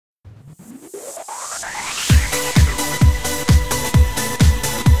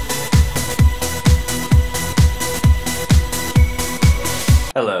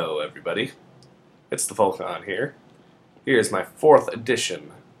everybody. It's the Folcon here. Here's my 4th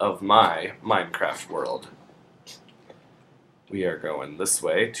edition of my Minecraft world. We are going this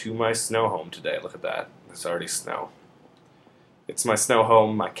way to my snow home today. Look at that. There's already snow. It's my snow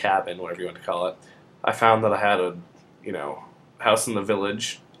home, my cabin, whatever you want to call it. I found that I had a, house in the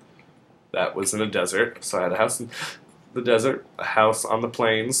village that was in a desert. So I had a house in the desert, a house on the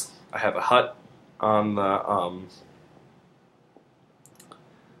plains. I have a hut on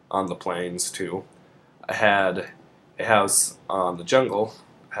the plains too. I had a house on the jungle.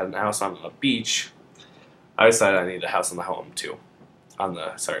 I had a house on a beach. I decided I needed a house on the home too. On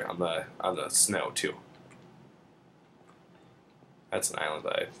the snow too. That's an island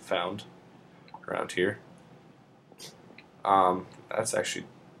I found around here. That's actually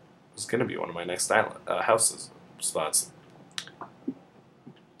was gonna be one of my next houses spots.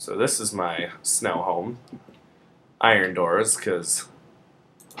 So this is my snow home. Iron doors, because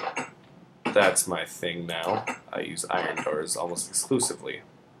that's my thing now. I use iron doors almost exclusively.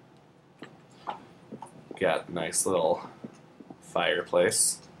 Got a nice little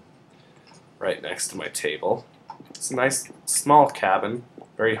fireplace right next to my table. It's a nice small cabin,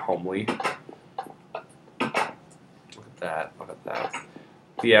 very homely. Look at that, look at that.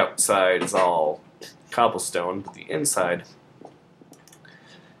 The outside is all cobblestone, but the inside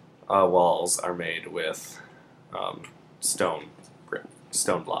walls are made with stone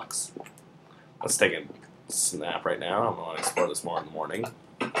blocks. Let's take a snap right now. I'm going to explore this more in the morning.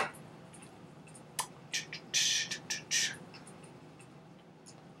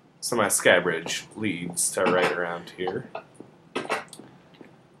 So my sky bridge leads to right around here.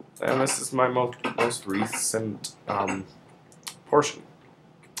 And this is my most recent portion.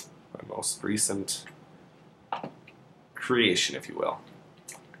 My most recent creation, if you will.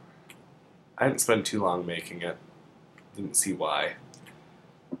 I didn't spend too long making it. Didn't see why.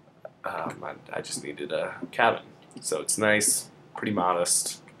 I just needed a cabin. So it's nice, pretty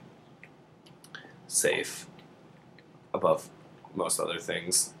modest, safe, above most other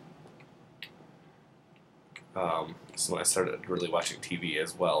things. This is when I started really watching TV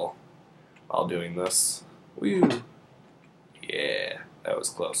as well while doing this. Woo! Yeah, that was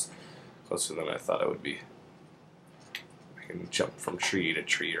close. Closer than I thought it would be. I can jump from tree to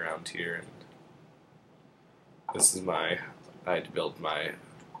tree around here. And this is I had to build my,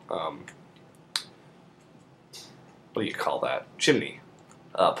 what do you call that? Chimney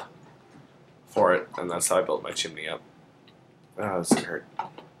up for it, and that's how I built my chimney up. Oh, this hurt.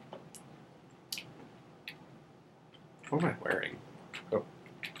 What am I wearing?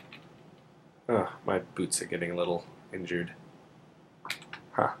 Oh, my boots are getting a little injured.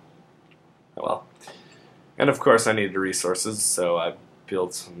 Huh. Oh well. And of course I needed resources, so I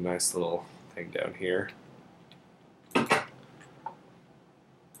built some nice little thing down here.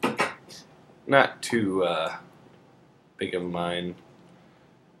 Not too big of a mine.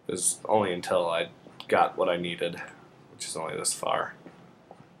 It was only until I got what I needed, which is only this far.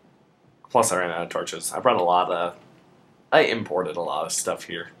 Plus I ran out of torches. I imported a lot of stuff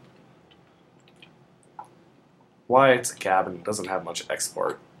here. Why it's a cabin, it doesn't have much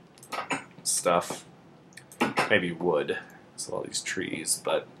export stuff. Maybe wood, so all these trees,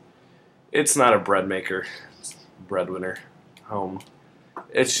 but it's not a bread maker, it's a breadwinner home.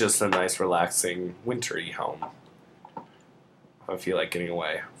 It's just a nice, relaxing, wintry home. If I feel like getting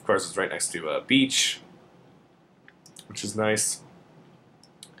away. Of course, it's right next to a beach, which is nice.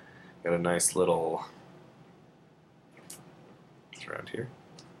 Got a nice little... It's around here.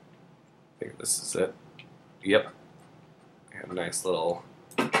 I think this is it. Yep. Got a nice little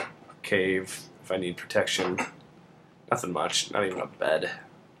cave if I need protection. Nothing much, not even a bed.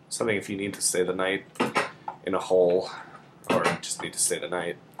 Something if you need to stay the night in a hole, or just need to stay the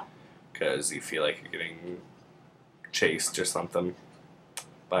night because you feel like you're getting chased or something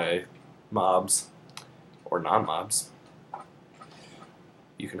by mobs or non-mobs.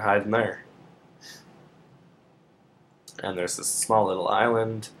 You can hide in there. And there's this small little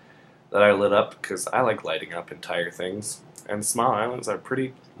island that I lit up because I like lighting up entire things, and small islands are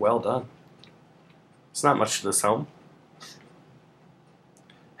pretty well done. It's not much to this home.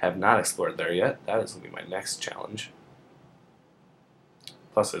 Have not explored there yet. That is going to be my next challenge.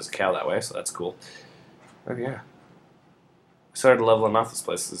 Plus there's a cow that way, so that's cool. Oh yeah. I started leveling off this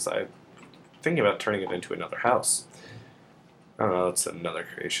place as I'm thinking about turning it into another house. I don't know, it's another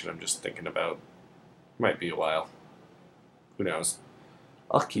creation I'm just thinking about. Might be a while. Who knows?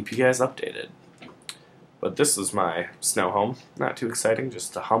 I'll keep you guys updated. But this is my snow home. Not too exciting,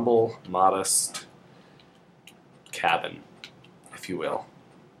 just a humble, modest cabin, if you will,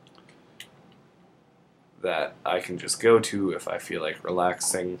 that I can just go to if I feel like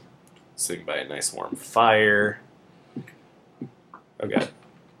relaxing sitting by a nice warm fire. Okay.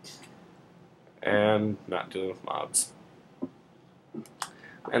 And not dealing with mobs.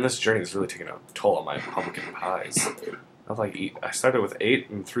 And this journey is really taking a toll on my pumpkin pies. I started with 8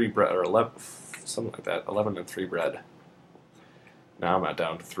 and 3 bread, or 11, something like that, 11 and 3 bread. Now I'm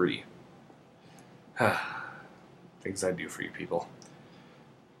down to 3. Things I do for you people.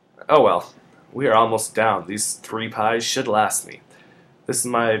 Oh well, we are almost down. These 3 pies should last me. This is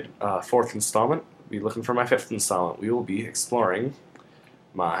my 4th installment. Be looking for my 5th installment. We will be exploring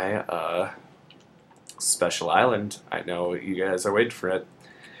my special island. I know you guys are waiting for it.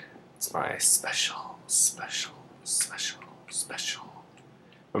 It's my special.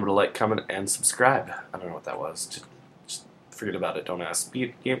 Remember to like, comment, and subscribe. I don't know what that was. Just forget about it. Don't ask.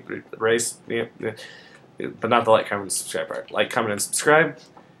 Race. But not the like, comment, and subscribe part. Like, comment, and subscribe.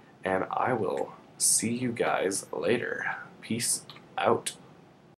 And I will see you guys later. Peace out.